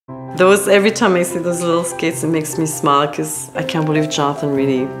Every time I see those little skates, it makes me smile because I can't believe Jonathan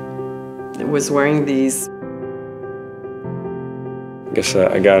really was wearing these. I guess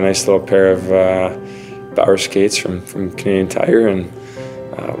I got a nice little pair of Bauer skates from Canadian Tire, and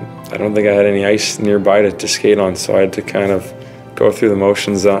I don't think I had any ice nearby to skate on, so I had to kind of go through the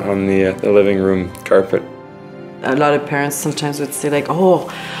motions on the living room carpet. A lot of parents sometimes would say like, oh,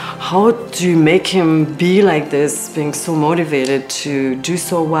 how do you make him be like this, being so motivated to do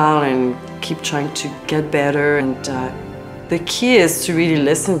so well and keep trying to get better? And the key is to really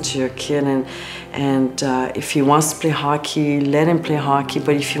listen to your kid, and if he wants to play hockey, let him play hockey,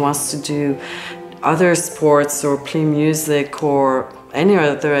 but if he wants to do other sports or play music or any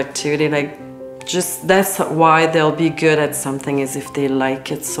other activity, like that's why they'll be good at something, is if they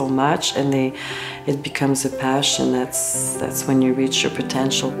like it so much and it becomes a passion. That's when you reach your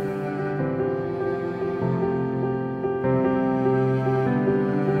potential.